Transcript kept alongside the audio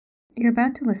You're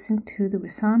about to listen to the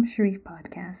Wisam Sharieff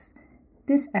podcast.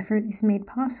 This effort is made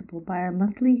possible by our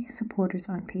monthly supporters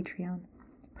on Patreon.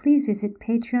 Please visit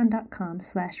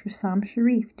patreon.com/Wisam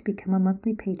Sharieff to become a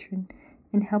monthly patron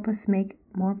and help us make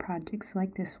more projects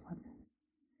like this one.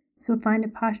 So find a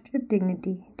posture of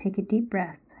dignity, take a deep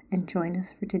breath, and join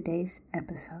us for today's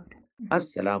episode.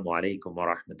 Assalamu alaikum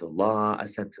wa rahmatullah. A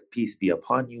sense of peace be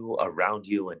upon you, around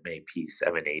you, and may peace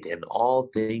emanate in all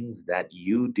things that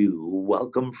you do.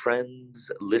 Welcome,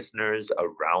 friends, listeners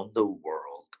around the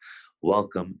world.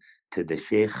 Welcome to the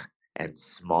Sheikh and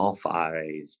Small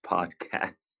Fries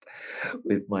podcast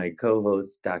with my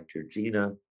co-host, Dr.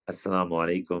 Gina. Assalamu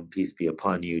alaikum. Peace be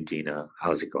upon you, Gina.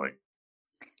 How's it going?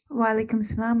 Wa alaikum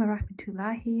salam wa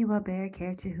rahmatullahi wa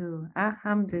barakatuhu.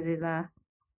 Alhamdulillah.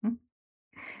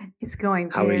 It's going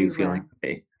very well. How are you feeling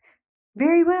today?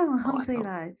 Very well,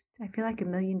 alhamdulillah. Awesome. I feel like $1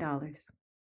 million.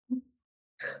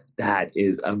 That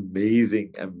is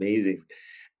amazing, amazing.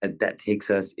 And that takes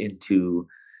us into,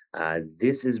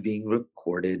 this is being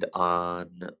recorded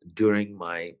during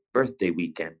my birthday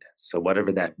weekend. So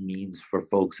whatever that means for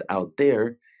folks out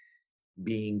there,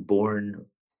 being born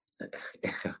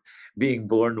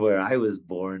where I was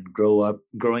born,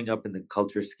 growing up in the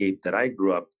culturescape that I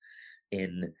grew up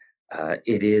in,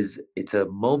 it's a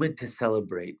moment to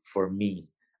celebrate for me,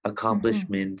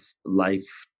 accomplishments,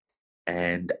 life.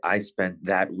 And I spent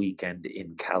that weekend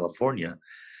in California,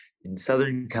 in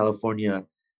Southern California,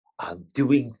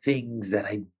 doing things that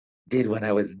I did when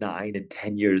I was 9 and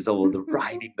 10 years old,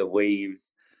 riding the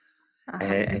waves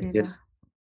and just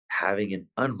having an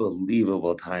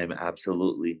unbelievable time.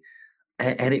 Absolutely.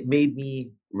 And it made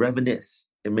me reminisce.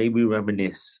 It made me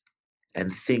reminisce and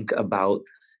think about,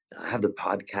 I have the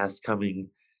podcast coming,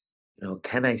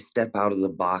 can I step out of the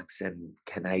box and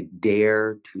can I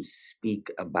dare to speak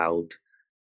about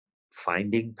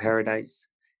finding paradise,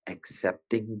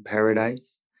 accepting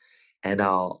paradise? And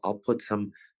I'll put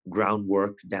some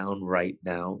groundwork down right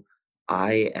now.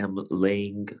 I am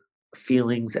laying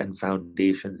feelings and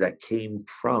foundations that came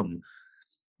from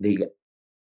the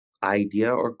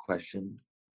idea or question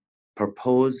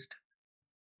proposed.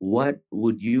 What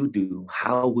would you do?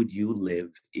 How would you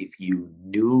live if you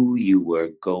knew you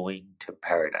were going to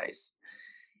paradise?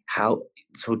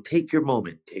 So take your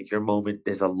moment.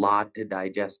 There's a lot to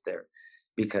digest there,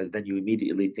 because then you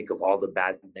immediately think of all the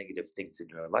bad and negative things in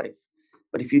your life.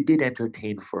 But if you did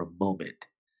entertain for a moment,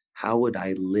 how would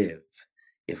I live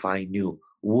if I knew?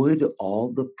 Would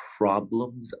all the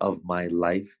problems of my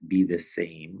life be the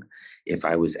same if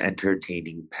I was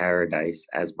entertaining paradise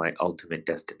as my ultimate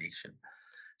destination?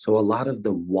 So a lot of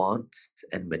the wants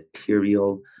and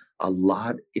material,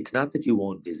 it's not that you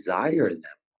won't desire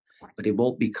them, but it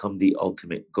won't become the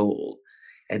ultimate goal.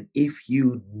 And if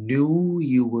you knew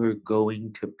you were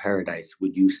going to paradise,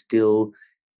 would you still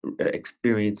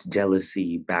experience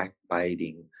jealousy,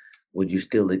 backbiting? Would you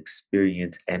still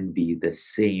experience envy the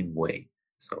same way?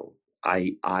 So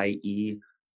i.e.,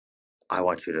 I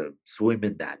want you to swim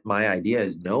in that. My idea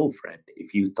is no, friend.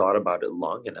 If you thought about it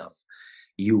long enough,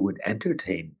 you would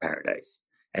entertain paradise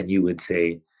and you would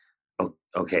say, oh,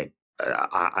 okay,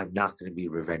 I'm not going to be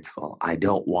revengeful. I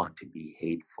don't want to be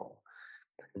hateful.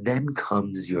 Then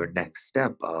comes your next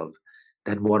step of,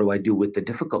 then what do I do with the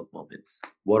difficult moments?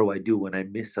 What do I do when I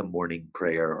miss a morning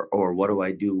prayer? Or what do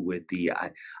I do with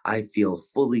I feel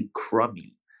fully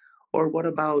crummy? Or what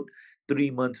about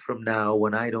 3 months from now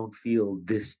when I don't feel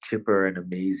this chipper and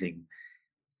amazing?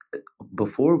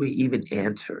 Before we even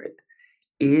answer it,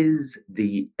 is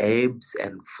the ebbs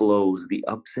and flows, the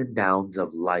ups and downs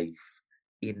of life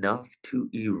enough to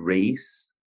erase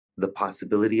the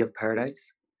possibility of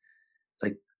paradise?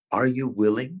 Like, are you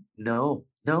willing? No.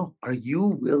 Are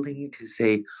you willing to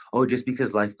say, oh, just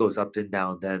because life goes up and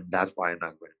down, then that's why I'm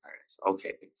not going to paradise?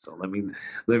 Okay, so let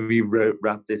me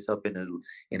wrap this up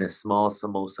in a small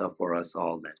samosa for us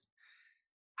all then.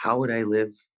 How would I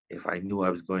live if I knew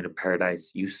I was going to paradise?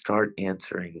 You start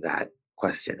answering that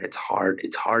question. It's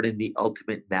hard in the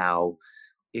ultimate now,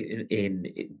 in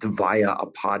via a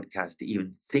podcast, to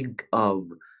even think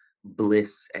of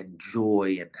bliss and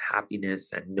joy and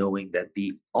happiness and knowing that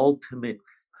the ultimate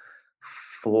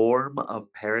form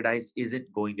of paradise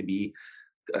isn't going to be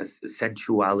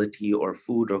sensuality or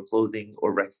food or clothing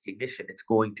or recognition. It's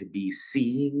going to be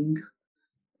seeing,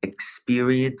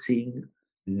 experiencing,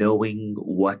 knowing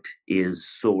what is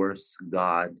source,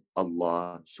 God,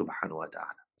 Allah subhanahu wa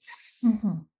ta'ala.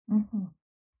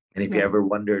 And if you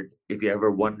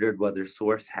ever wondered whether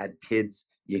source had kids,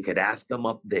 you could ask him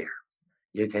up there.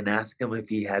 You can ask him if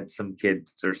he had some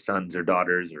kids or sons or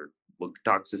daughters or we'll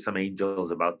talk to some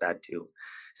angels about that too.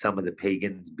 Some of the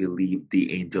pagans believed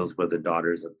the angels were the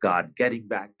daughters of God. Getting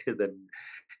back to the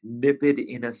nip it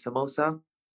in a samosa,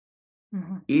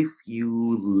 if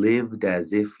you lived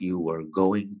as if you were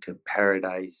going to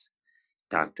paradise,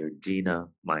 Dr. Gina,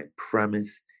 my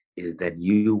premise is that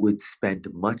you would spend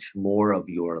much more of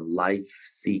your life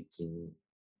seeking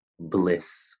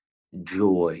bliss,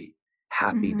 joy,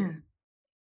 happiness.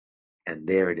 And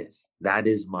there it is. That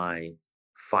is my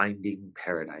finding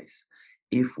paradise.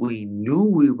 If we knew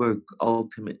we were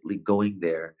ultimately going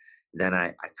there, then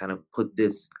I kind of put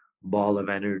this ball of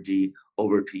energy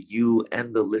over to you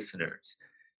and the listeners.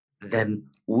 Then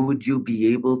would you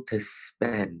be able to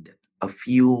spend a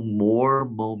few more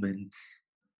moments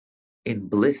in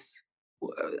bliss,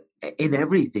 in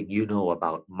everything? You know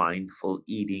about mindful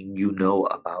eating, you know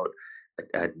about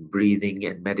breathing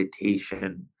and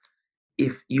meditation.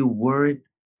 If you weren't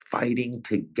fighting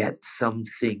to get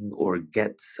something or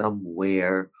get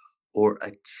somewhere or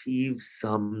achieve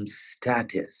some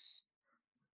status,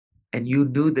 and you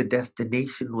knew the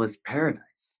destination was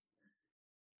paradise,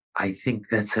 I think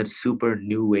that's a super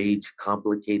new age,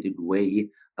 complicated way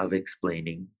of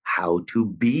explaining how to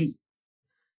be.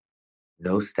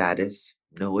 No status,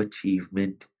 no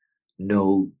achievement,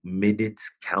 no minutes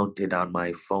counted on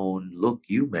my phone. Look,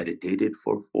 you meditated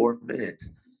for 4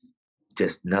 minutes.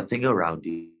 Just nothing around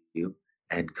you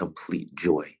and complete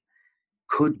joy.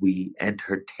 Could we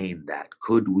entertain that?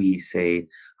 Could we say,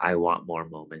 I want more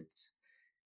moments?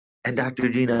 And Dr.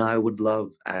 Gina, I would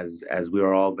love, as we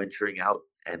are all venturing out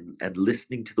and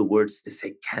listening to the words, to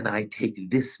say, can I take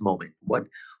this moment?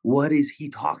 What is he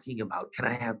talking about? Can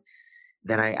I have,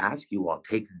 then I ask you all,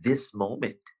 take this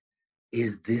moment.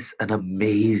 Is this an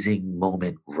amazing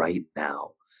moment right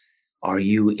now? Are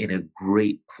you in a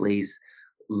great place,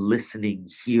 listening,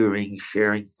 hearing,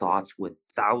 sharing thoughts with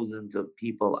thousands of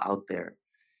people out there?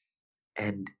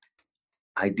 And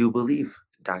I do believe,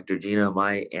 Dr. Gina,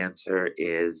 my answer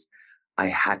is I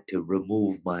had to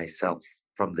remove myself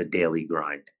from the daily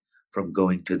grind, from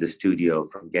going to the studio,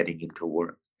 from getting into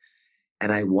work.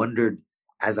 And I wondered,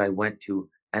 as I went to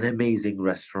an amazing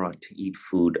restaurant to eat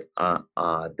food,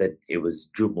 that it was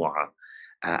Jumu'ah,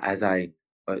 as I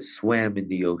swam in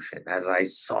the ocean, as I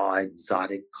saw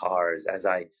exotic cars,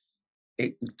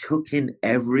 it took in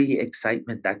every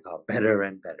excitement that got better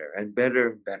and better and better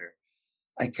and better.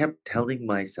 I kept telling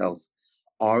myself,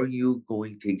 are you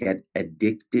going to get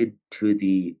addicted to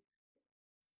the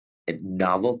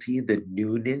novelty, the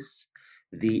newness,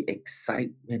 the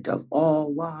excitement of, oh,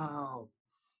 wow?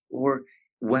 Or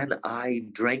when I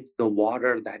drank the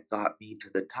water that got me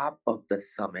to the top of the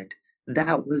summit,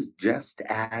 that was just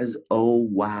as oh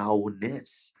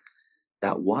wowness.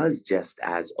 That was just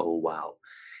as oh wow.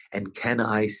 And can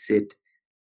I sit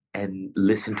and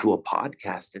listen to a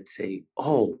podcast and say,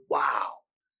 oh wow,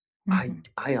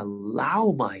 I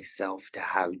allow myself to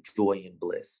have joy and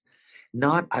bliss.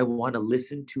 Not I want to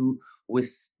listen to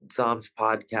Wisam's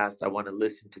podcast. I want to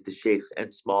listen to the Sheikh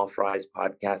and Small Fries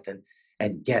podcast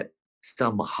and get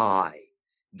some high,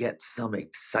 get some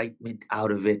excitement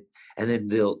out of it. And then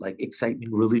they'll like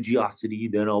excitement, religiosity,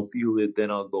 then I'll feel it, then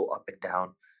I'll go up and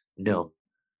down. No,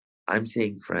 I'm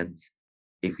saying, friends,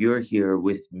 if you're here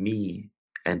with me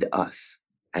and us,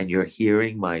 and you're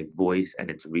hearing my voice and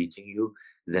it's reaching you,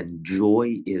 then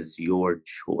joy is your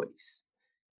choice.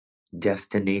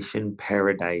 Destination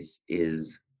paradise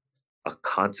is a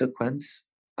consequence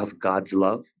of God's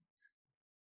love.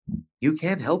 You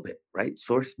can't help it, right?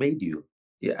 Source made you.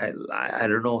 Yeah, I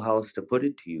don't know how else to put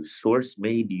it to you. Source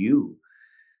made you.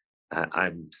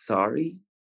 I'm sorry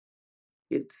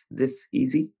it's this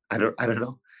easy. I don't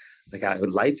know. Like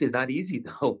life is not easy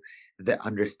though. The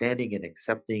understanding and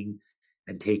accepting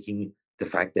and taking the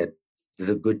fact that there's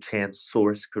a good chance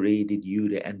source created you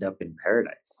to end up in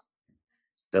paradise.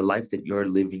 The life that you're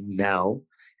living now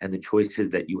and the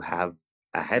choices that you have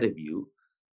ahead of you,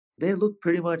 they look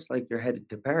pretty much like you're headed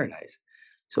to paradise.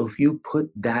 So if you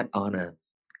put that on a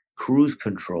cruise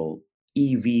control,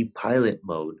 EV pilot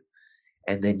mode,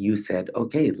 and then you said,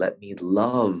 okay, let me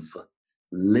love,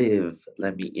 live,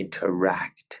 let me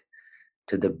interact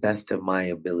to the best of my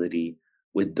ability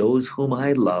with those whom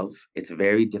I love. It's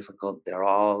very difficult. They're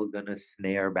all going to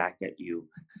snare back at you.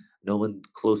 No one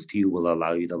close to you will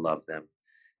allow you to love them.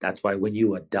 That's why when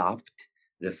you adopt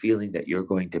the feeling that you're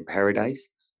going to paradise,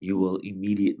 you will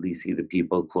immediately see the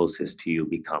people closest to you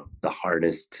become the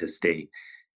hardest to stay.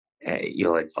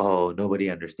 You're like, oh, nobody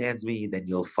understands me. Then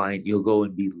you'll go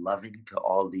and be loving to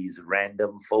all these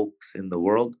random folks in the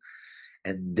world,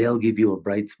 and they'll give you a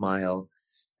bright smile.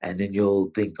 And then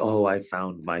you'll think, oh, I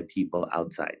found my people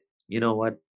outside. You know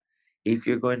what? if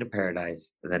you're going to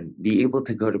paradise, then be able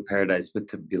to go to paradise with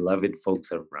the beloved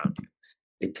folks around you.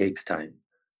 It takes time.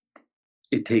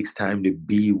 It takes time to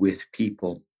be with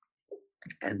people.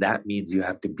 And that means you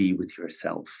have to be with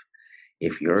yourself.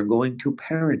 If you're going to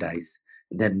paradise,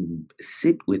 then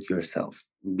sit with yourself.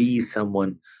 Be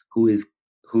someone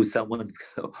who someone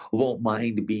won't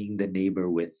mind being the neighbor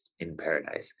with in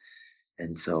paradise.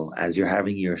 And so as you're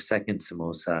having your second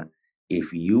samosa,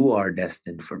 if you are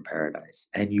destined for paradise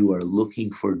and you are looking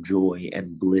for joy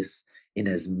and bliss in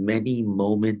as many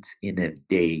moments in a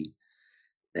day,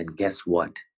 then guess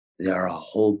what? There are a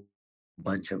whole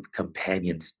bunch of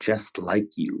companions just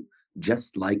like you,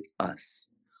 just like us,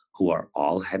 who are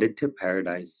all headed to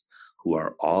paradise, who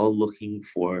are all looking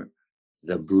for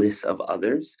the bliss of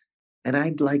others. And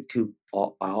I'd like to,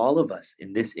 all of us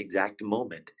in this exact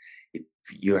moment, if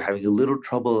you're having a little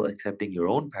trouble accepting your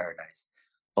own paradise,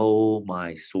 oh,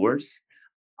 my source,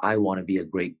 I want to be a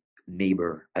great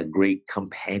neighbor, a great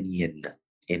companion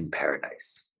in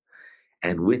paradise.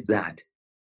 And with that,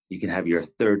 you can have your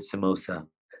third samosa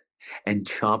and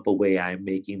chomp away. I'm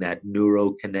making that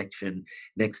neuro connection.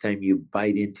 Next time you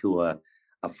bite into a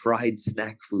fried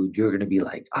snack food, you're going to be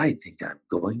like, I think I'm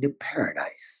going to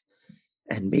paradise.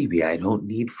 And maybe I don't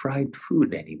need fried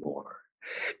food anymore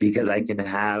because I can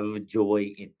have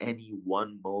joy in any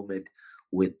one moment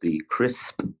with the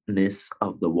crispness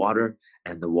of the water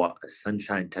and the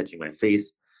sunshine touching my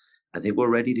face. I think we're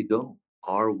ready to go.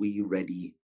 Are we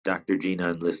ready, Dr. Gina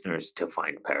and listeners, to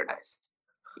find paradise?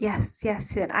 Yes.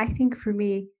 And I think for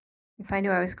me, if I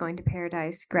knew I was going to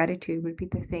paradise, gratitude would be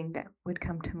the thing that would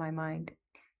come to my mind.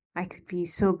 I could be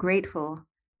so grateful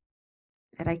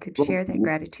that I could share that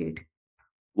gratitude.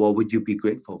 What would you be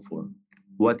grateful for?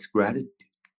 What's gratitude?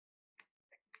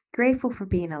 Grateful for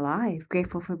being alive,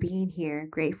 grateful for being here,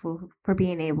 grateful for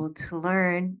being able to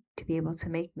learn, to be able to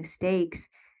make mistakes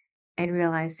and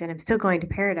realize that I'm still going to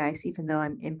paradise, even though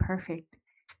I'm imperfect,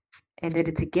 and that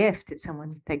it's a gift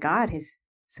that God has,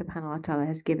 subhanahu wa ta'ala,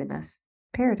 has given us,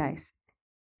 paradise.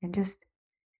 And just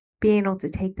being able to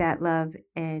take that love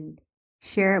and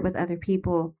share it with other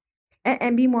people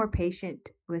and be more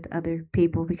patient with other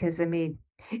people, because I mean,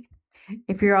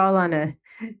 if you're all on an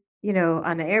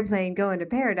airplane going to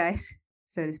paradise,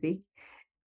 so to speak,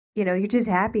 you're just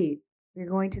happy you're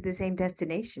going to the same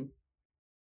destination.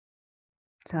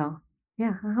 So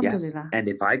yeah, alhamdulillah. Yes. And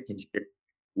if I can share,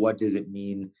 what does it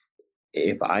mean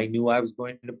if I knew I was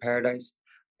going to paradise?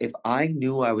 If I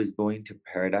knew I was going to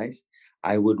paradise,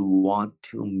 I would want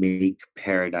to make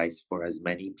paradise for as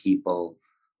many people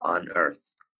on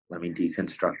earth. Let me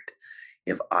deconstruct.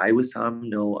 If I was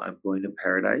know I'm going to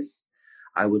paradise,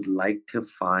 I would like to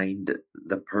find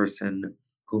the person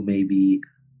who may be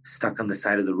stuck on the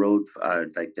side of the road,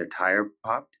 like their tire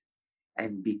popped,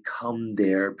 and become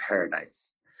their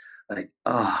paradise. Like,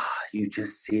 you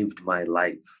just saved my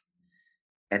life.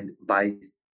 And by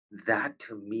that,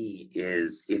 to me,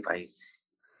 is if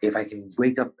I can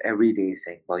wake up every day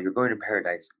saying, well, you're going to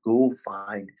paradise, go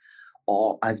find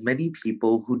as many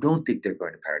people who don't think they're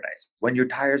going to paradise. When your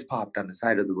tires popped on the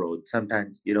side of the road,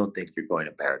 sometimes you don't think you're going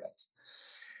to paradise.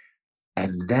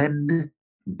 And then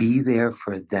be there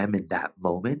for them in that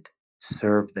moment,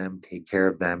 serve them, take care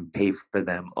of them, pay for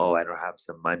them. Oh, I don't have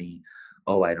some money.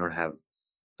 Oh, I don't have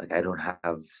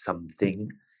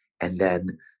something. And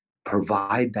then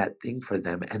provide that thing for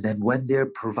them. And then when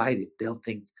they're provided, they'll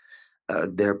think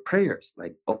their prayers,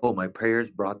 like, oh, my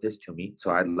prayers brought this to me.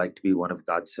 So I'd like to be one of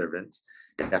God's servants.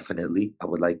 Definitely. I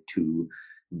would like to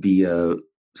be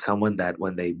someone that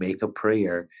when they make a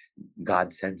prayer,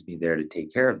 God sends me there to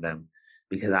take care of them,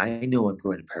 because I know I'm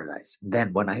going to paradise.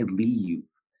 Then when I leave,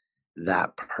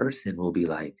 that person will be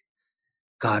like,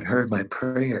 God heard my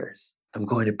prayers. I'm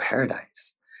going to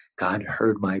paradise. God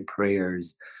heard my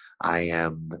prayers.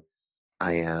 I'm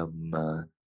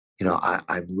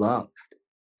loved.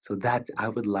 So I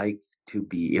would like to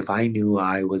be, if I knew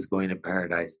I was going to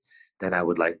paradise, then I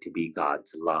would like to be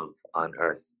God's love on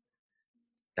earth.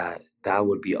 That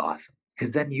would be awesome.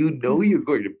 Because then you're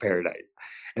going to paradise.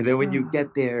 And then when you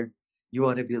get there, you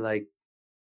want to be like,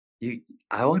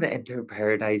 I want to enter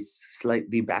paradise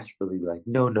slightly bashfully, like,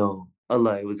 no,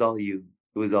 Allah, it was all you.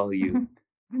 It was all you.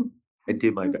 I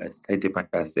did my best.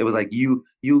 It was like, you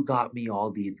got me all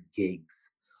these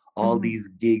gigs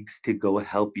to go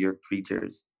help your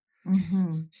creatures.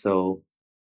 So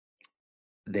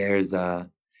there's a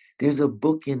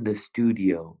book in the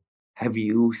studio. Have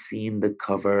you seen the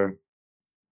cover?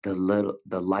 The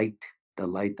light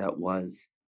that was.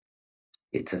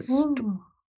 It's a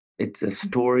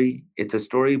story. It's a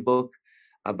storybook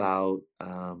about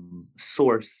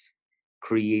Source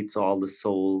creates all the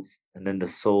souls, and then the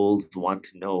souls want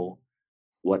to know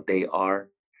what they are,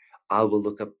 I will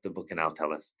look up the book and I'll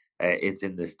tell us. It's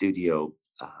in the studio.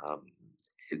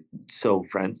 So,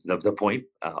 friends, the point,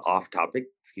 off topic,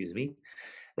 excuse me.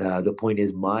 The point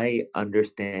is my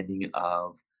understanding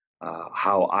of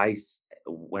how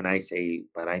when I say,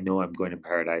 but I know I'm going to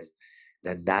paradise,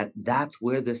 then that's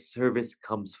where the service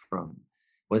comes from.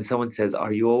 When someone says,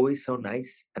 "Are you always so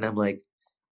nice?" and I'm like,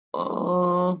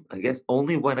 "Oh, I guess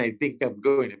only when I think I'm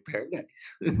going to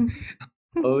paradise."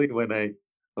 only when I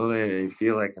only I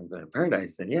feel like I'm going to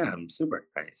paradise, then yeah, I'm super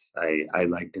nice. I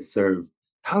like to serve.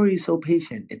 How are you so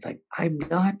patient? It's like I'm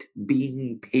not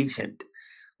being patient.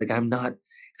 Like I'm not.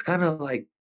 It's kind of like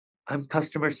I'm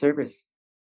customer service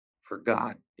for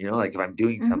God. Like if I'm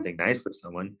doing something nice for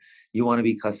someone, you want to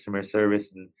be customer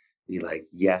service and be like,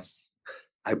 yes,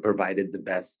 I provided the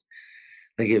best.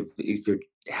 Like if you're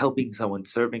helping someone,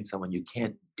 serving someone, you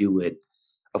can't do it.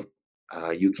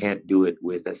 You can't do it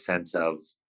with a sense of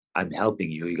I'm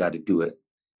helping you. You got to do it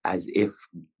as if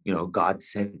God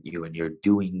sent you, and you're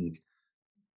doing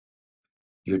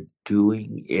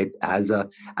it as a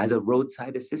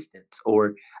roadside assistant,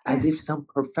 or as if some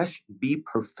be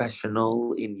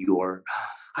professional in your.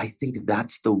 I think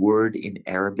that's the word in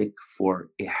Arabic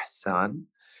for ihsan,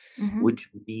 which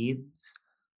means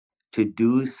to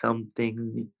do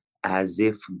something as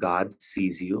if God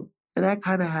sees you. And that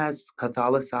kind of has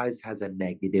Catholicized, has a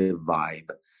negative vibe,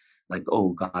 like,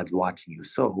 oh, God's watching you.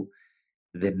 So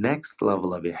the next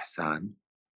level of ihsan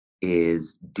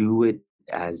is do it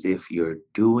as if you're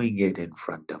doing it in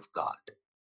front of God.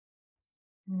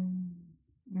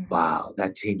 Wow,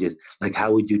 that changes. Like,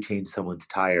 how would you change someone's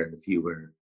tire if you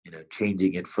were,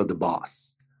 changing it for the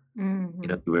boss? You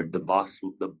were the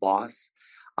boss.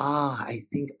 I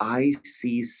think I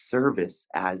see service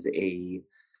as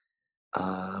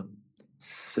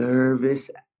service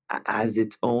as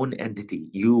its own entity.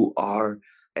 You are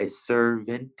a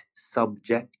servant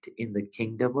subject in the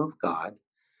kingdom of God.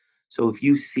 So if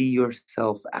you see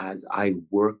yourself as I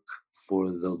work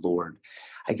for the Lord,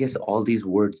 I guess all these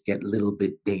words get a little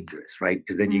bit dangerous, right?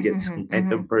 Because then you get some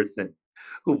random person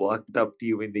who walked up to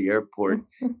you in the airport,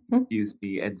 excuse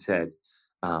me, and said,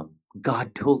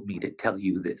 God told me to tell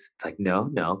you this. It's like, no,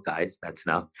 guys, that's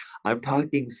not. I'm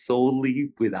talking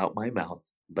solely without my mouth,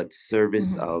 but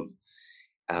service of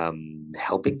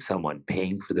helping someone,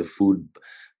 paying for the food,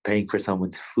 paying for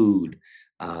someone's food.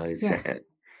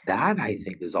 That I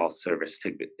think is all service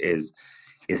is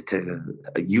to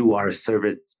you are a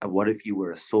servant. What if you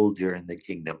were a soldier in the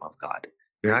kingdom of God?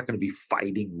 You're not going to be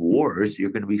fighting wars.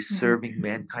 You're going to be serving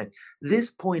mankind. This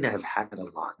point I've had a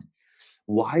lot.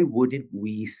 Why wouldn't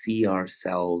we see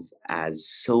ourselves as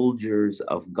soldiers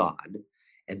of God?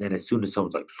 And then as soon as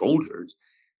someone's like, soldiers,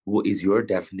 what is your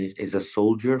definition? Is a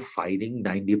soldier fighting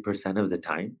 90% of the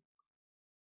time?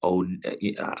 Oh,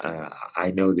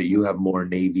 I know that you have more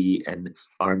Navy and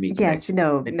Army connections.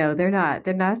 No, they're not.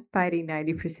 They're not fighting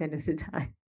 90% of the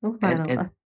time.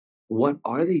 And what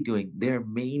are they doing? They're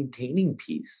maintaining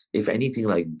peace. If anything,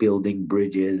 like building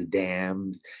bridges,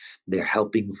 dams, they're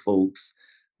helping folks.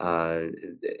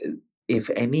 If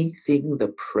anything,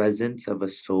 the presence of a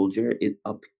soldier, it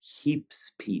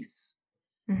upkeeps peace.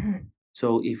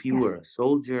 So if you were a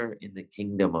soldier in the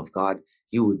kingdom of God,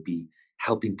 you would be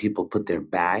helping people put their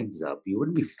bags up. You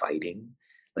wouldn't be fighting.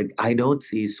 Like, I don't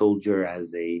see soldier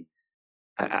as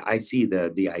I see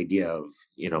the idea of,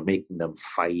 making them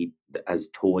fight as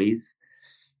toys.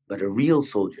 But a real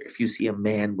soldier, if you see a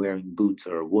man wearing boots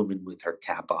or a woman with her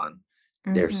cap on,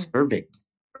 they're serving,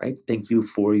 right? Thank you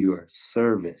for your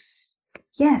service.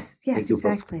 Yes,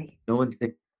 exactly. No one's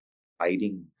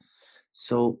fighting.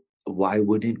 So why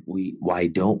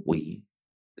don't we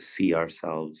see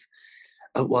ourselves?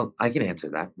 Well, I can answer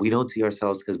that. We don't see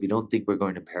ourselves because we don't think we're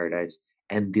going to paradise.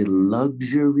 And the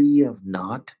luxury of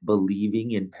not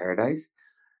believing in paradise,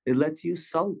 it lets you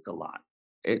sulk a lot.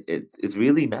 It's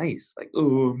really nice. Like,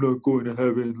 oh, I'm not going to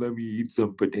heaven. Let me eat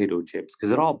some potato chips.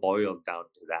 Because it all boils down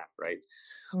to that, right?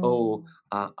 Oh,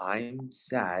 I'm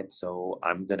sad, so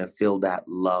I'm going to fill that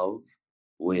love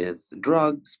with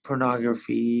drugs,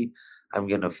 pornography. I'm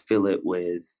going to fill it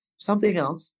with something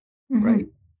else, right?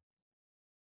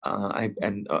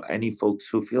 Any folks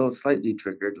who feel slightly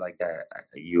triggered, like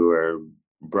you are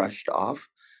brushed off,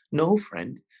 no,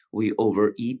 friend. We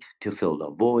overeat to fill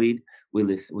the void. We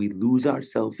lose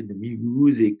ourselves in the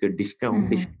music or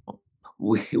discount.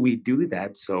 We do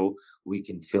that so we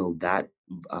can fill that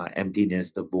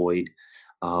emptiness, the void.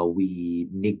 We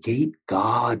negate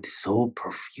God so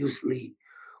profusely.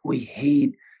 We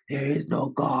hate. There is no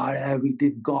God.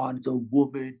 Everything God is a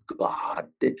woman. God.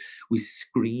 We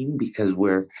scream because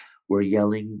we're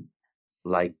yelling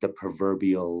like the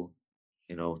proverbial,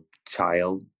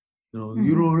 child. You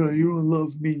don't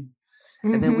love me.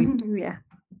 And then we yeah.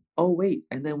 oh wait,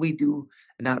 and then we do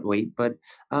not wait, but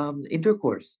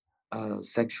intercourse,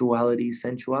 sexuality,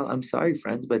 sensual. I'm sorry,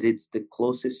 friends, but it's the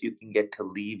closest you can get to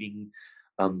leaving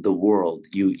the world.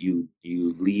 You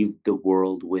leave the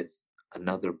world with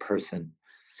another person,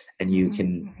 and you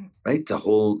can right the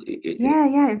whole.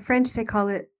 Yeah. In French, they call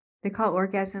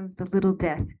orgasm the little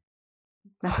death,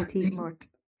 la petite mort.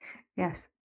 Yes.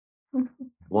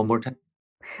 One more time.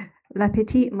 La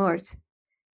petite mort,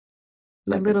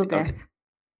 the little death. Okay.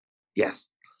 Yes.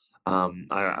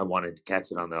 I wanted to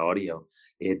catch it on the audio.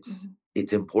 It's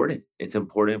important. It's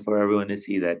important for everyone to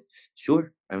see that.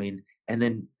 Sure. I mean, and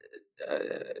then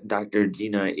Dr.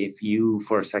 Gina, if you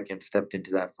for a second stepped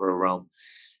into that for a realm,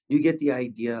 you get the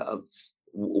idea of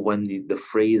when the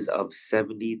phrase of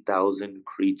 70,000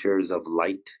 creatures of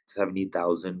light,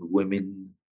 70,000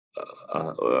 women,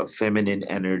 feminine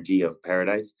energy of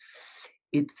paradise.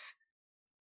 It's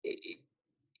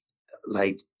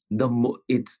like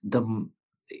it's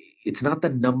not the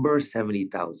number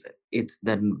 70,000. It's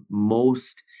the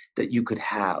most that you could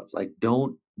have. Like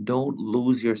don't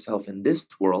lose yourself in this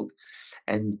world,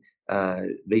 and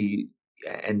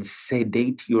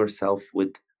sedate yourself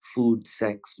with food,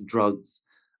 sex, drugs,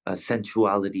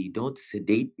 sensuality. Don't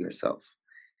sedate yourself.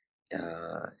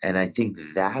 And I think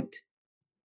that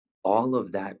all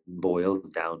of that boils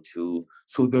down to,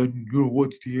 so then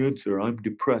what's the answer? I'm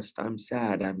depressed, I'm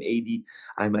sad, I'm 80,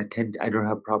 I don't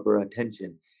have proper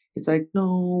attention. It's like,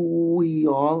 no, we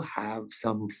all have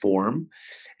some form,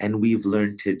 and we've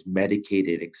learned to medicate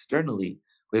it externally.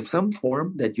 We have some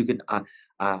form that you can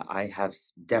I have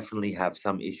definitely have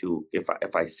some issue.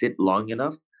 If I sit long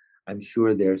enough, I'm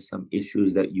sure there's some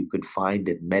issues that you could find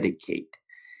and medicate.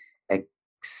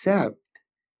 Except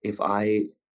if I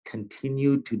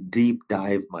continue to deep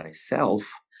dive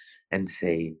myself and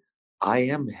say, I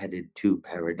am headed to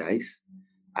paradise.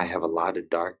 I have a lot of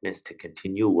darkness to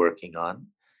continue working on,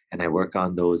 and I work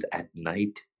on those at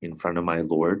night in front of my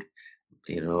Lord.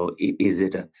 Is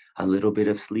it a little bit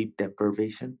of sleep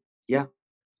deprivation? Yeah,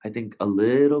 I think a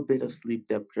little bit of sleep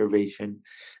deprivation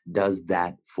does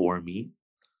that for me.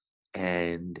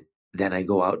 And then I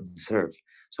go out and serve.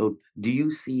 So do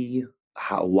you see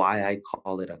why I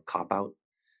call it a cop out?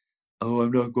 Oh,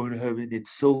 I'm not going to heaven. It's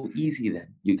so easy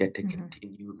then. You get to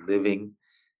continue living.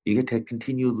 You get to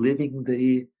continue living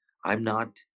the I'm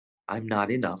not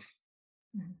enough.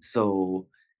 So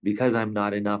because I'm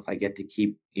not enough, I get to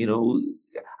keep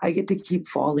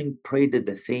falling prey to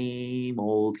the same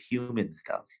old human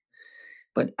stuff.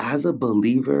 But as a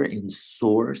believer in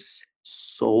source,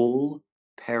 soul,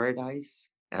 paradise,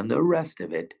 and the rest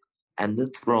of it, and the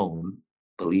throne,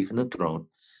 belief in the throne,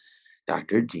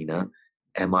 Dr. Gina,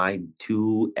 am I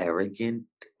too arrogant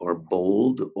or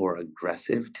bold or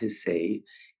aggressive to say,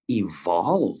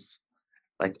 evolve?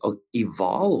 Like,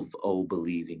 evolve, oh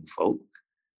believing folk.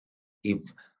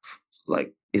 Is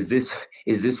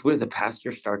this where the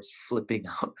pastor starts flipping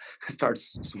out,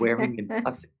 starts swearing and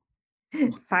cussing?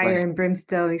 Fire and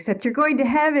brimstone, except you're going to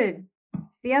heaven.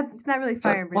 Yeah, it's not really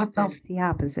fire and brimstone. It's the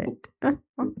opposite.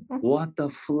 What the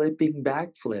flipping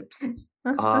backflips?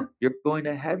 You're going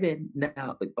to heaven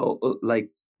now.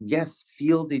 Yes,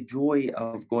 feel the joy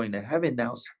of going to heaven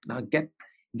now. Now get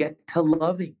to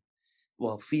loving.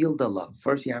 Well, feel the love.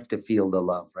 First, you have to feel the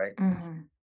love, right?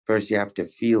 First, you have to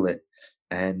feel it.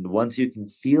 And once you can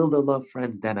feel the love,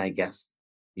 friends, then I guess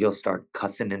you'll start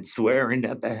cussing and swearing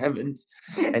at the heavens.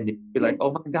 And you'll be like,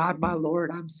 oh my God, my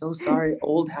Lord, I'm so sorry.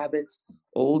 Old habits.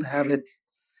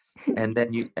 And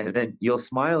then you'll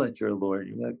smile at your Lord.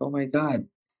 You're like, oh my God,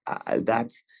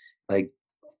 that's like,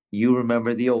 you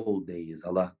remember the old days,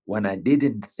 Allah, when I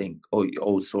didn't think,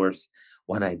 oh source,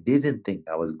 when I didn't think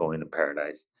I was going to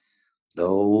paradise.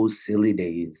 Those silly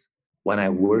days when I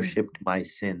worshipped my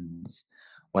sins,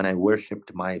 when I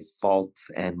worshipped my faults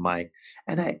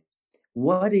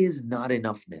what is not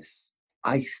enoughness?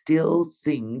 I still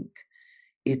think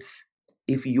it's,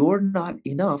 if you're not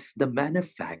enough, the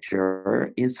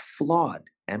manufacturer is flawed.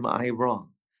 Am I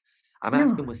wrong? I'm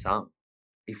asking Wisam,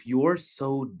 if you're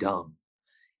so dumb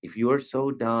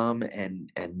and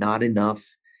not enough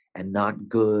and not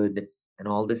good and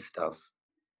all this stuff,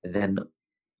 then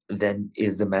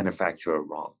is the manufacturer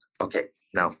wrong? Okay,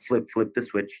 now flip the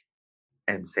switch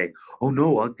and say, oh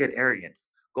no, I'll get arrogant.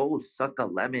 Go suck a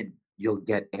lemon, you'll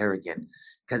get arrogant.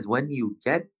 Because when you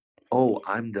get, oh,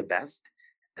 I'm the best,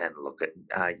 then look at,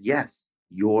 yes,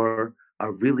 you're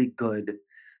a really good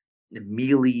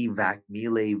Miele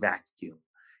vacuum.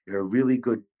 You're a really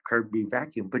good Kirby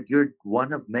vacuum, but you're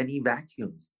one of many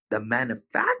vacuums. The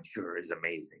manufacturer is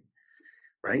amazing.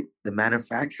 right? The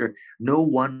manufacturer, no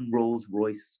one Rolls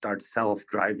Royce starts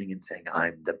self-driving and saying,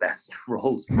 I'm the best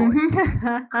Rolls Royce.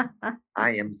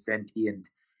 I am sentient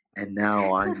and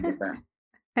now I'm the best.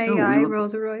 No, we AI look,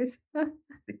 Rolls Royce.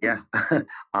 yeah,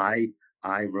 I,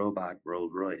 I robot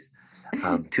Rolls Royce.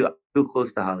 Too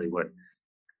close to Hollywood.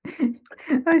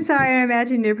 I'm sorry, I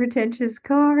imagine your pretentious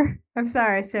car. I'm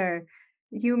sorry, sir.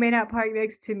 You may not park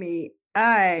next to me.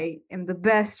 I am the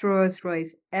best Rolls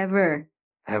Royce ever.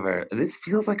 Ever. This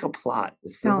feels like a plot.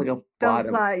 This feels like a Don't plot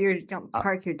fly your don't uh,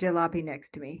 park your jalopy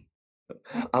next to me.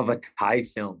 of a Thai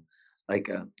film, like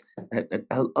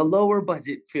a lower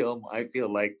budget film. I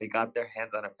feel like they got their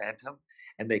hands on a Phantom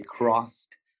and they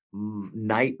crossed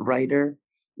Knight Rider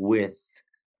with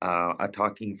a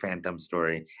talking Phantom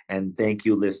story. And thank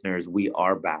you, listeners. We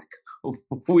are back.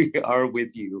 We are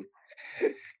with you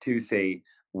to say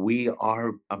we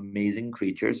are amazing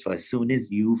creatures. So as soon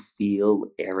as you feel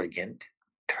arrogant,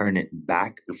 turn it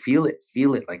back. Feel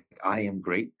it like I am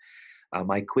great.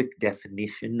 My quick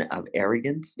definition of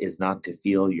arrogance is not to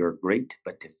feel you're great,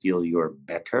 but to feel you're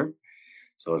better.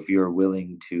 So if you're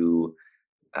willing to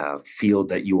feel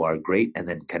that you are great and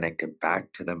then connect it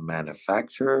back to the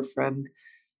manufacturer, friend,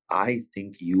 I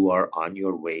think you are on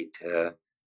your way to.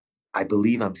 I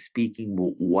believe I'm speaking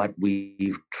what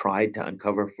we've tried to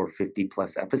uncover for 50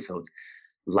 plus episodes.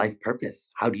 Life purpose.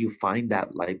 How do you find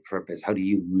that life purpose? How do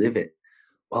you live it?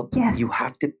 Well, you Yes.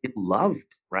 have to feel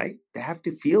loved, right? They have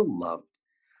to feel loved.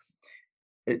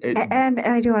 And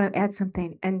I do want to add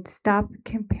something and stop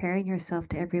comparing yourself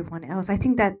to everyone else. I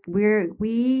think that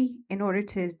we in order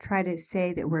to try to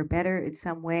say that we're better in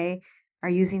some way are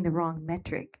using the wrong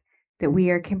metric, that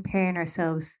we are comparing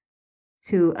ourselves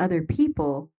to other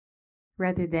people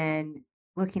rather than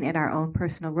looking at our own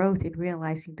personal growth and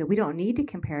realizing that we don't need to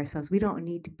compare ourselves. We don't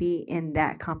need to be in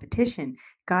that competition.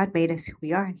 God made us who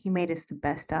we are and he made us the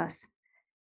best us.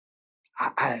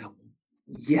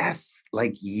 Yes,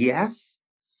 like yes.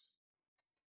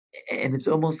 And it's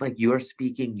almost like you're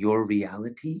speaking your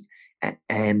reality.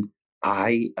 And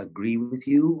I agree with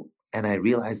you. And I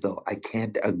realize though, I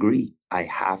can't agree. I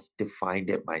have to find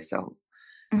it myself.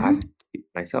 I have to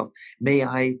myself. May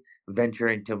I venture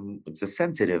into it's a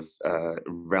sensitive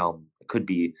realm. It could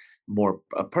be more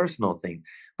a personal thing.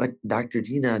 But Dr.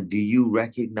 Gina, do you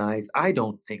recognize? I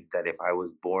don't think that if I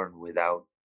was born without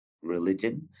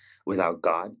religion, without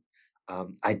God,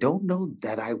 I don't know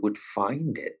that I would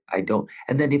find it. I don't.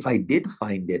 And then if I did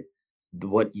find it,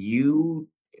 what you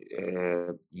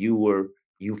were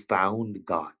you found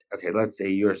God. Okay, let's say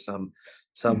you're some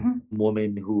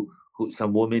woman who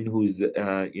some woman who's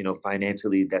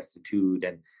financially destitute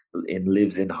and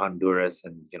lives in Honduras,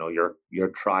 and your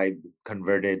tribe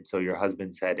converted, so your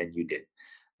husband said, and you did.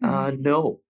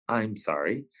 No, I'm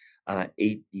sorry.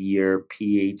 8-year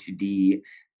PhD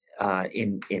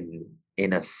in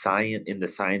the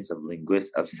science of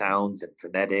linguistics, of sounds and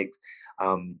phonetics,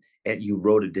 and you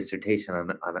wrote a dissertation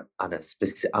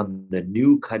on the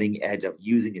new cutting edge of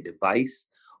using a device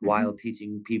while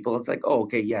teaching people. It's like, oh,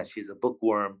 okay, yeah, she's a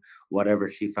bookworm, whatever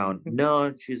she found.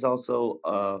 No, she's also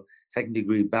a second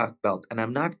degree black belt. And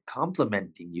I'm not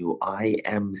complimenting you. I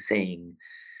am saying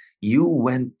you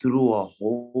went through a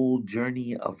whole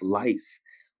journey of life.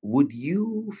 Would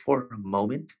you, for a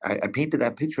moment, I painted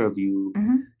that picture of you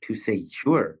to say,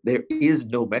 sure, there is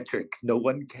no metric. No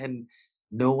one can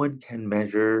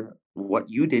measure what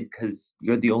you did because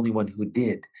you're the only one who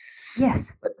did.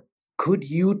 Yes. But could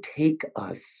you take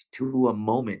us to a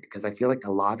moment? Because I feel like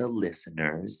a lot of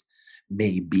listeners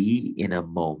may be in a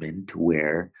moment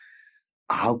where,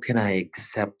 how can I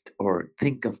accept or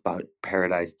think about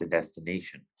paradise, the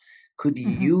destination? Could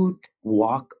you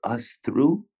walk us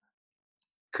through?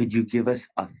 Could you give us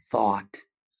a thought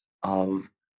of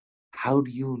how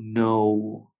do you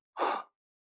know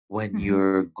when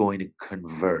you're going to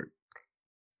convert?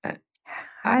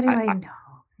 How do I know?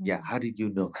 Yeah, how did you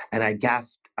know? And I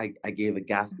gasped. I gave a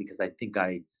gasp because I think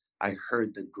I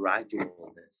heard the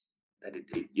gradualness that it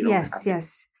you don't Yes, have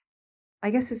yes.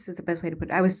 I guess this is the best way to put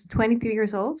it. I was 23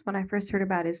 years old when I first heard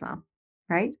about Islam,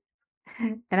 right?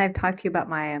 And I've talked to you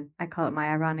about I call it my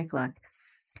ironic luck.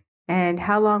 And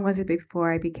how long was it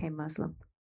before I became Muslim?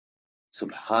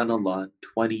 Subhanallah,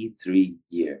 23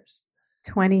 years.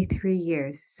 23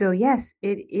 years. So yes,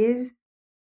 it is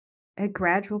a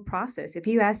gradual process. If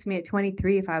you asked me at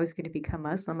 23 if I was going to become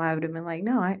Muslim, I would have been like,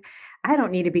 no, I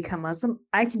don't need to become Muslim.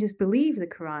 I can just believe the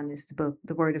Quran is the book,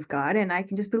 the word of God, and I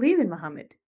can just believe in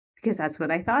Muhammad because that's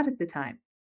what I thought at the time.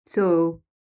 So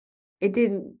it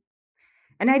didn't,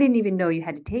 and I didn't even know you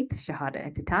had to take the Shahada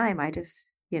at the time. I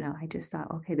just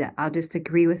thought, okay, that I'll just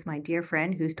agree with my dear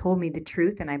friend who's told me the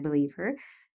truth and I believe her.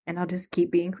 and I'll just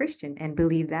keep being Christian and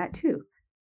believe that too.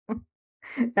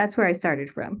 That's where I started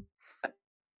from.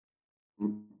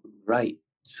 Right.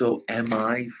 So am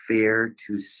I fair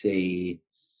to say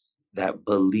that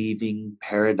believing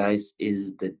paradise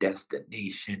is the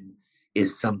destination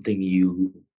is something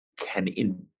you can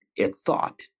a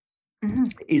thought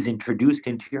is introduced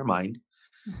into your mind?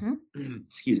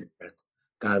 Excuse me, friends.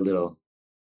 Got a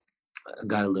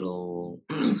little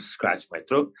scratch my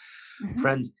throat.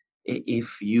 Friends,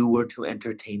 if you were to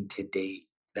entertain today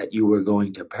that you were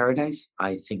going to paradise,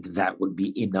 I think that would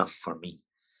be enough for me.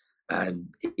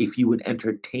 And if you would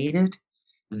entertain it,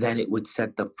 then it would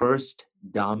set the first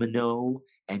domino,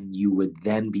 and you would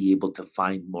then be able to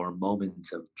find more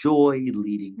moments of joy,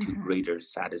 leading to greater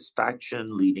satisfaction,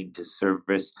 leading to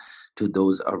service to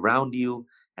those around you.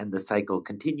 And the cycle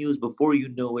continues. Before you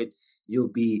know it, you'll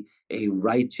be a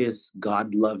righteous,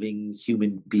 God-loving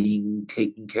human being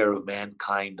taking care of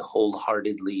mankind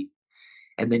wholeheartedly.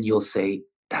 And then you'll say,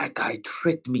 that guy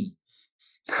tricked me.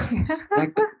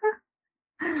 That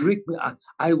guy tricked me.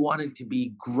 I wanted to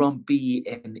be grumpy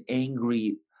and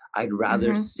angry. I'd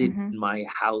rather sit in my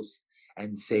house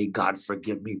and say, God,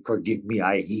 forgive me,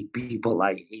 I hate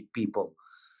people.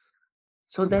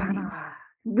 So then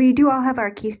we do all have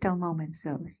our keystone moments,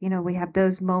 though. We have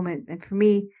those moments. And for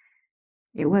me,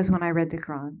 it was when I read the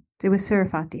Quran. It was Surah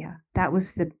Fatiha. That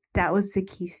was the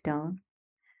keystone.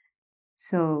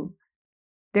 So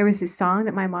there was this song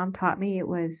that my mom taught me. It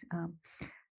was,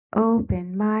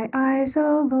 open my eyes,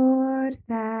 O Lord,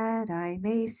 that I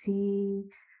may see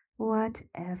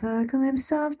whatever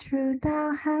glimpse of truth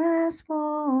thou hast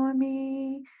for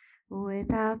me.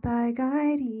 Without thy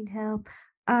guiding help,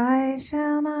 I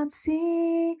shall not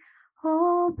see.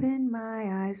 Open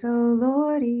my eyes, O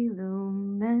Lord,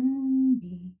 illumine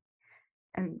me.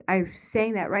 And I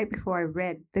sang that right before I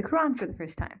read the Quran for the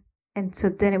first time. And so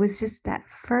then it was just that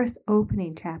first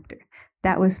opening chapter.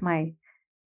 That was my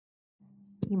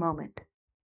key moment.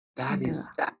 That is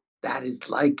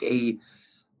like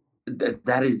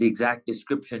that is the exact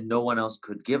description no one else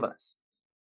could give us.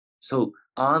 So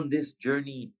on this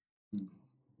journey,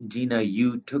 Gina,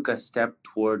 you took a step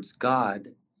towards God,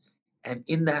 and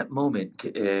in that moment,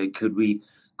 could we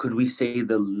say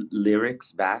the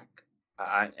lyrics back?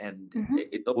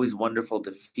 It's always wonderful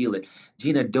to feel it.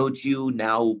 Gina, don't you,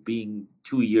 now being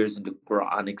 2 years into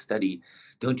Quranic study,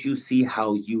 don't you see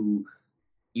how you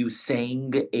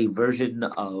sang a version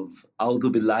of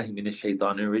A'udhu Billahi Minash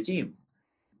Shaitanir Rajim?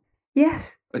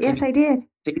 Yes, I did.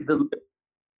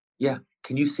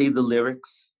 Can you say the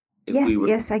lyrics?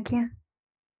 Yes, I can.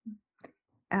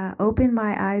 Open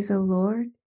my eyes, O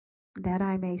Lord, that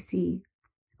I may see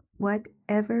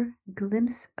whatever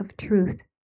glimpse of truth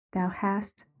thou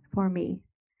hast for me.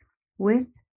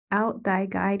 Without thy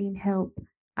guiding help,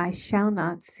 I shall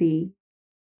not see.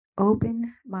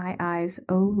 Open my eyes,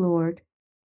 O Lord,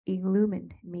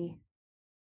 illumine me.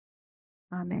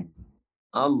 Amen.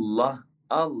 Allah.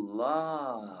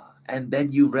 And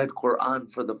then you read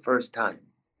Quran for the first time.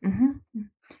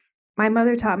 My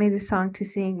mother taught me this song to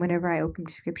sing whenever I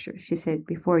opened scripture. She said,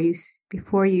 before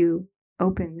you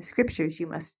open the scriptures, you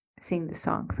must sing the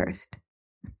song first.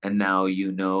 And now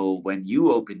you know when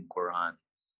you open Quran,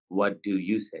 what do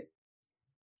you say?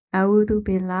 A'udhu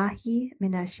billahi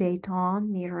minash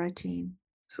shaitanir rajim.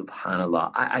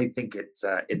 Subhanallah. I think it's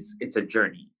a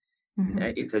journey.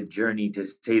 It's a journey to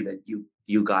say that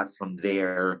you got from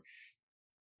there,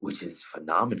 which is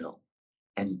phenomenal.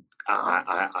 And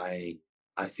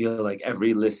I feel like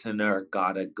every listener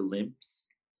got a glimpse,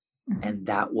 and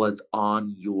that was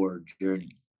on your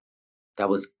journey. That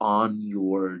was on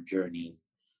your journey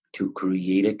to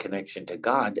create a connection to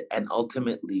God and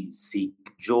ultimately seek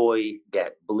joy,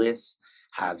 get bliss,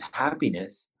 have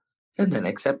happiness, and then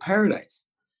accept paradise.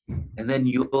 And then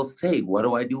you'll say, what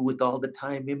do I do with all the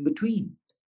time in between?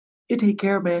 You take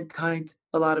care of mankind.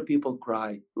 A lot of people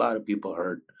cry. A lot of people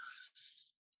hurt.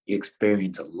 You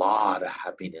experience a lot of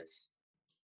happiness.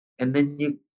 And then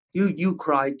you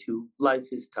cry too.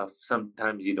 Life is tough.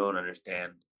 Sometimes you don't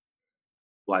understand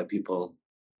why people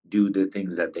do the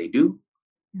things that they do.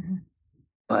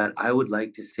 But I would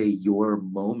like to say your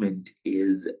moment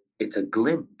it's a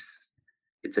glimpse.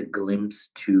 It's a glimpse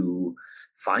to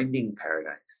finding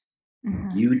paradise.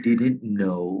 You didn't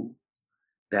know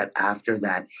that after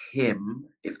that hymn,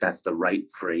 if that's the right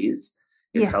phrase.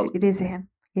 It is a hymn.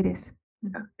 It is.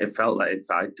 It felt like,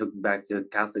 if I took me back to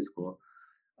Catholic school,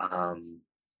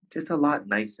 just a lot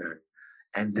nicer.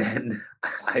 And then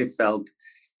I felt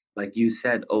like you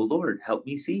said, oh Lord, help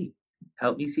me see,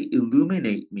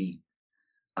 illuminate me.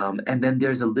 And then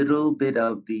there's a little bit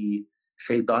of the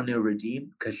Shaitanir Rajim,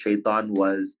 because Shaitan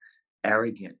was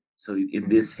arrogant. So in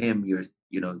this hymn,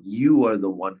 you are the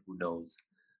one who knows.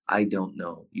 I don't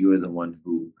know. You are the one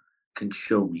who can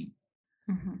show me.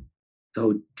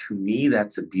 So to me,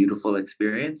 that's a beautiful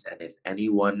experience. And if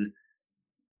anyone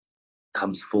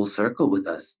comes full circle with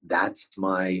us, that's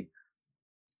my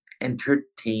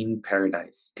entertain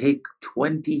paradise. Take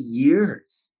 20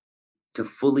 years to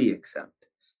fully accept.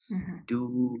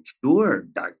 Sure,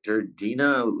 Dr.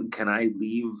 Gina, can I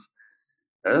leave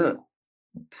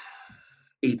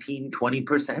 18,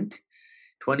 20%?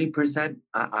 20%,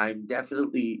 I'm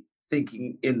definitely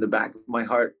thinking in the back of my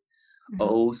heart,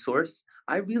 oh, source,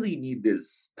 I really need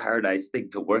this paradise thing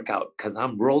to work out because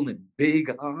I'm rolling big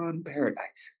on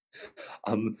paradise.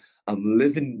 I'm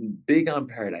living big on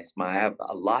paradise. I have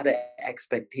a lot of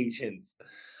expectations.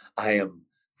 I am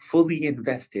fully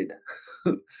invested.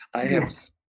 I have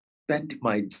spent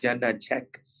my Jannah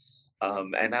check,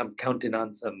 and I'm counting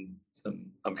on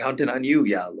I'm counting on you,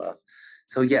 Ya Allah.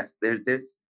 So yes,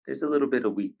 there's a little bit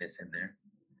of weakness in there.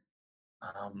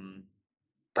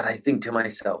 But I think to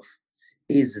myself,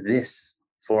 is this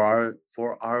for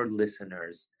our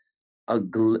listeners a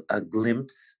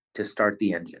glimpse to start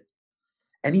the engine?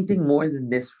 Anything more than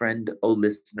this, friend, oh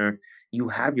listener, you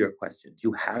have your questions.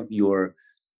 You have your,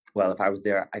 well, if I was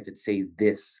there, I could say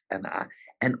this,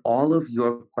 and all of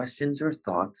your questions or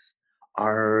thoughts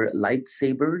are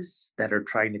lightsabers that are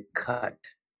trying to cut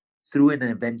through an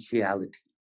eventuality.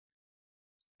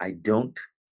 I don't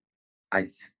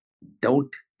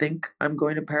think I'm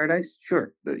going to paradise.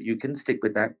 Sure, you can stick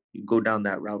with that. You go down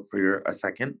that route for a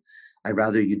second. I'd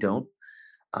rather you don't.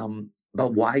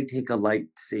 But why take a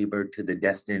lightsaber to the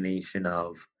destination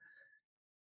of,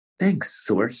 thanks,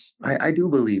 source. I do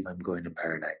believe I'm going to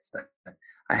paradise.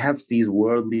 I have these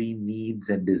worldly needs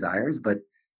and desires, but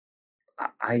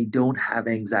I don't have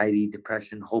anxiety,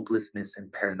 depression, hopelessness,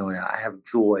 and paranoia. I have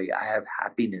joy. I have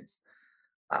happiness.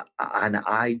 And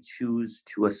I choose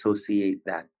to associate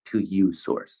that to you,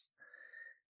 source.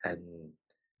 And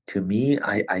to me,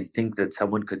 I think that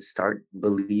someone could start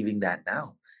believing that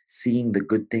now, seeing the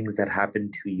good things that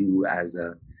happen to you as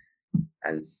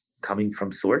coming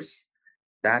from source.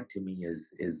 That to me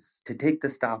is to take the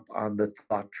stop on the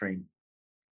thought train.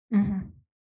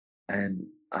 And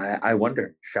I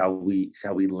wonder, shall we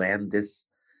land this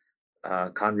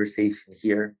conversation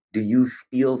here? Do you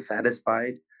feel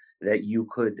satisfied that you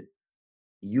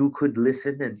could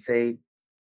listen and say,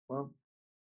 well,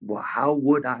 how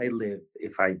would I live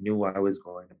if I knew I was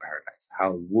going to paradise?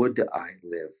 How would I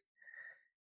live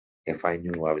if I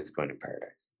knew I was going to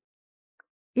paradise?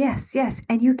 Yes.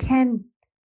 And you can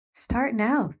start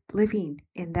now living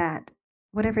in that,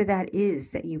 whatever that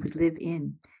is that you would live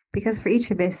in, because for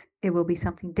each of us, it will be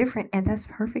something different. And that's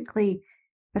perfectly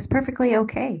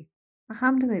okay.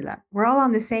 Alhamdulillah. We're all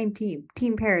on the same team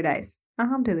paradise.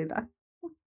 Alhamdulillah.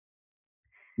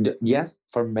 Yes,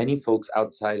 for many folks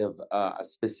outside of a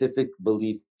specific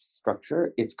belief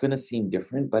structure, it's going to seem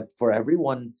different. But for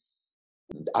everyone,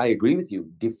 I agree with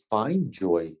you. Define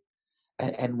joy.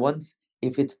 And once,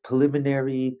 if it's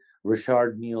preliminary,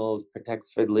 Richard meals, Patek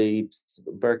Philippe's,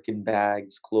 Birkin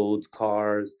bags, clothes,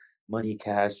 cars, money,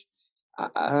 cash,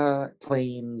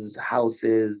 planes,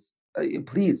 houses,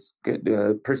 please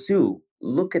pursue,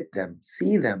 look at them,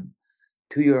 see them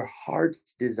to your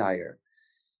heart's desire.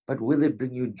 But will it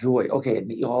bring you joy? Okay,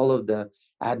 and all of the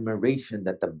admiration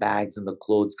that the bags and the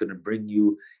clothes going to bring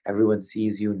you, everyone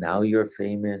sees you, now you're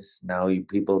famous, now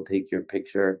people take your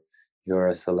picture, you're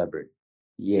a celebrity.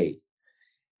 Yay.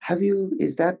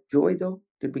 Is that joy though?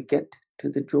 Did we get to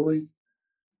the joy?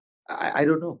 I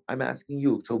don't know. I'm asking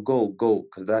you. So go,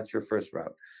 because that's your first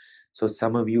route. So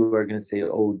some of you are going to say,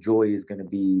 oh, joy is going to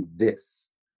be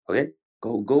this. Okay,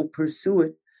 go pursue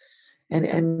it.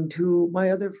 And to my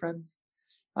other friends,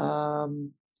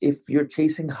 if you're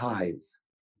chasing highs,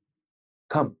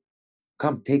 come,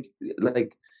 take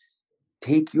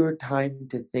your time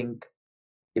to think,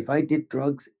 if I did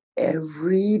drugs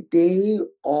every day,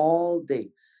 all day,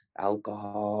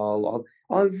 alcohol,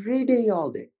 every day,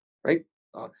 all day, right?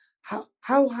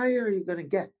 How high are you going to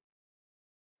get?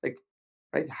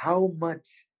 Right? How much?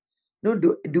 No,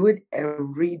 do it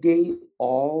every day,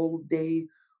 all day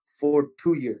for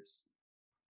 2 years.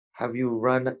 You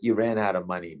ran out of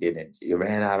money, didn't you? You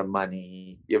ran out of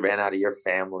money. You ran out of your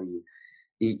family.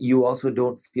 You also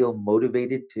don't feel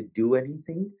motivated to do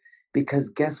anything, because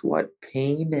guess what?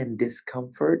 Pain and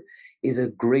discomfort is a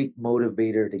great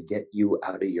motivator to get you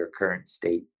out of your current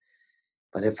state.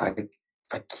 But if I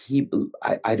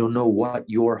don't know what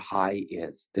your high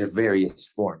is. There's various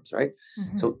forms, right?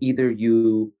 So either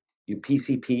you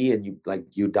PCP and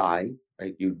you die,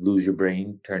 right? You lose your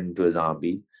brain, turn into a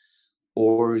zombie,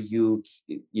 or you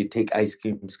take ice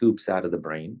cream scoops out of the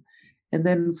brain. And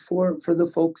then for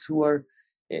the folks who are,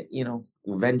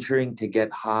 venturing to get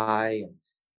high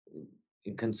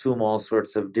and consume all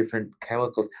sorts of different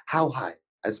chemicals, how high?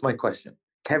 That's my question.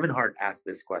 Kevin Hart asked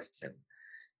this question.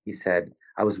 He said,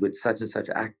 I was with such and such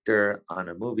actor on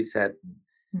a movie set.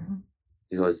 Mm-hmm.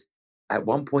 He goes, at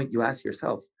one point you ask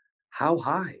yourself, how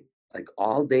high? Like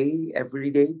all day,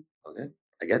 every day? Okay,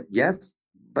 I guess yes.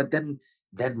 But then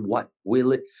what?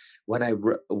 Will it, when I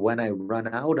run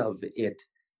out of it,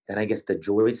 then I guess the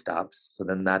joy stops. So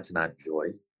then that's not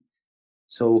joy.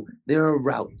 So there are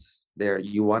routes there.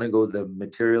 You want to go the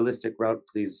materialistic route,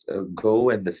 please go,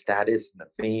 and the status and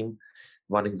the fame. You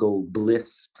want to go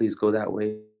bliss, please go that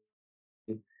way.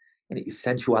 And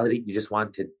sensuality, you just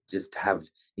want to just have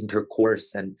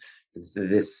intercourse and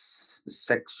this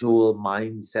sexual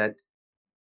mindset.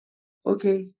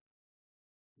 Okay.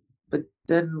 But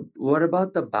then what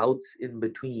about the bouts in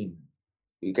between?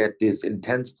 You get this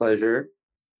intense pleasure,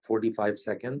 45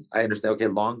 seconds. I understand. Okay,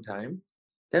 long time.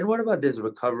 Then what about this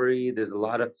recovery? There's a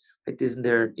lot of, isn't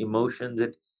there emotions?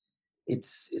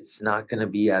 It's not going to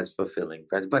be as fulfilling,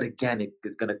 friends. But again,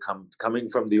 it's going to come. It's coming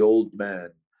from the old man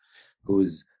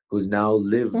who's now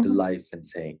lived life and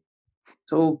saying.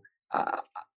 So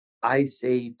I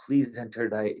say, please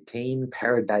attain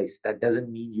paradise. That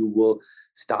doesn't mean you will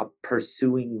stop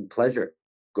pursuing pleasure.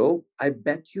 Go. I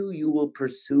bet you will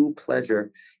pursue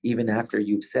pleasure even after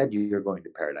you've said you're going to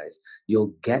paradise.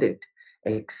 You'll get it.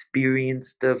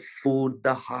 Experience the food,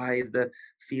 the high, the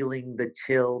feeling, the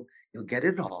chill. You'll get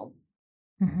it all.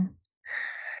 Mm-hmm.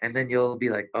 And then you'll be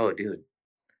like, oh, dude.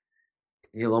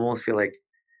 You'll almost feel like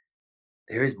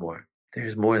there is more.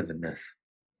 There's more than this.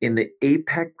 In the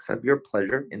apex of your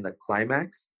pleasure, in the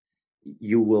climax,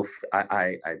 you will,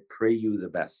 I pray you the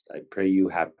best. I pray you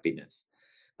happiness.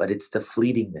 But it's the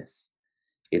fleetingness.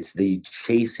 It's the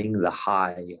chasing the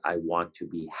high. I want to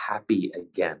be happy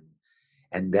again.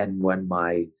 And then when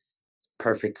my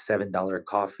perfect $7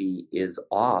 coffee is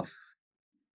off,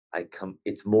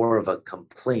 it's more of a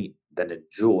complaint than a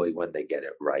joy when they get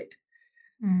it right.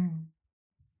 Mm.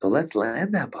 So let's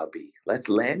land that puppy. Let's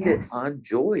land it on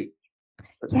joy.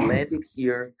 Let's land it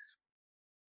here.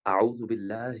 أعوذ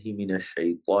بالله من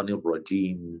الشيطان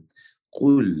الرجيم.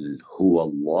 قل هو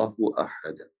الله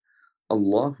أحد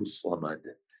الله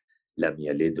الصمد لم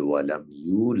يلد ولم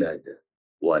يولد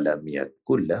ولم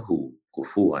يكن له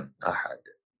كفوا أحد.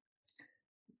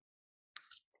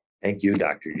 Thank you,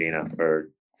 Dr. Gina,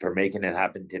 for making it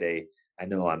happen today. I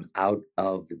know I'm out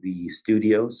of the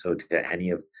studio, so to any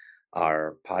of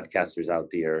our podcasters out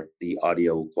there, the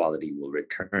audio quality will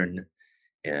return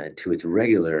to its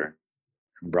regular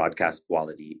broadcast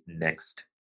quality next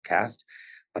cast,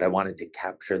 but I wanted to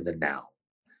capture the now.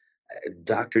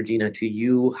 Dr. Gina, to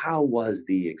you, how was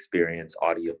the experience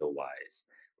audio-wise?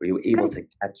 Were you able to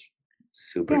catch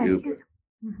super duper?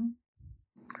 Mm-hmm.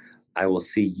 I will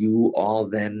see you all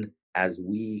then as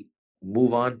we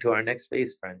move on to our next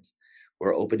phase, friends.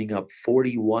 We're opening up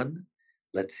 41.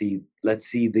 Let's see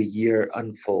the year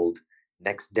unfold.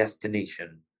 Next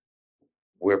destination.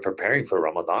 We're preparing for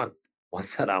Ramadan.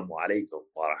 Wassalamu alaikum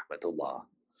wa rahmatullah.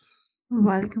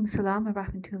 Wa alaikum salam wa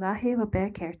rahmatullahi wa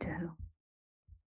barakatuh.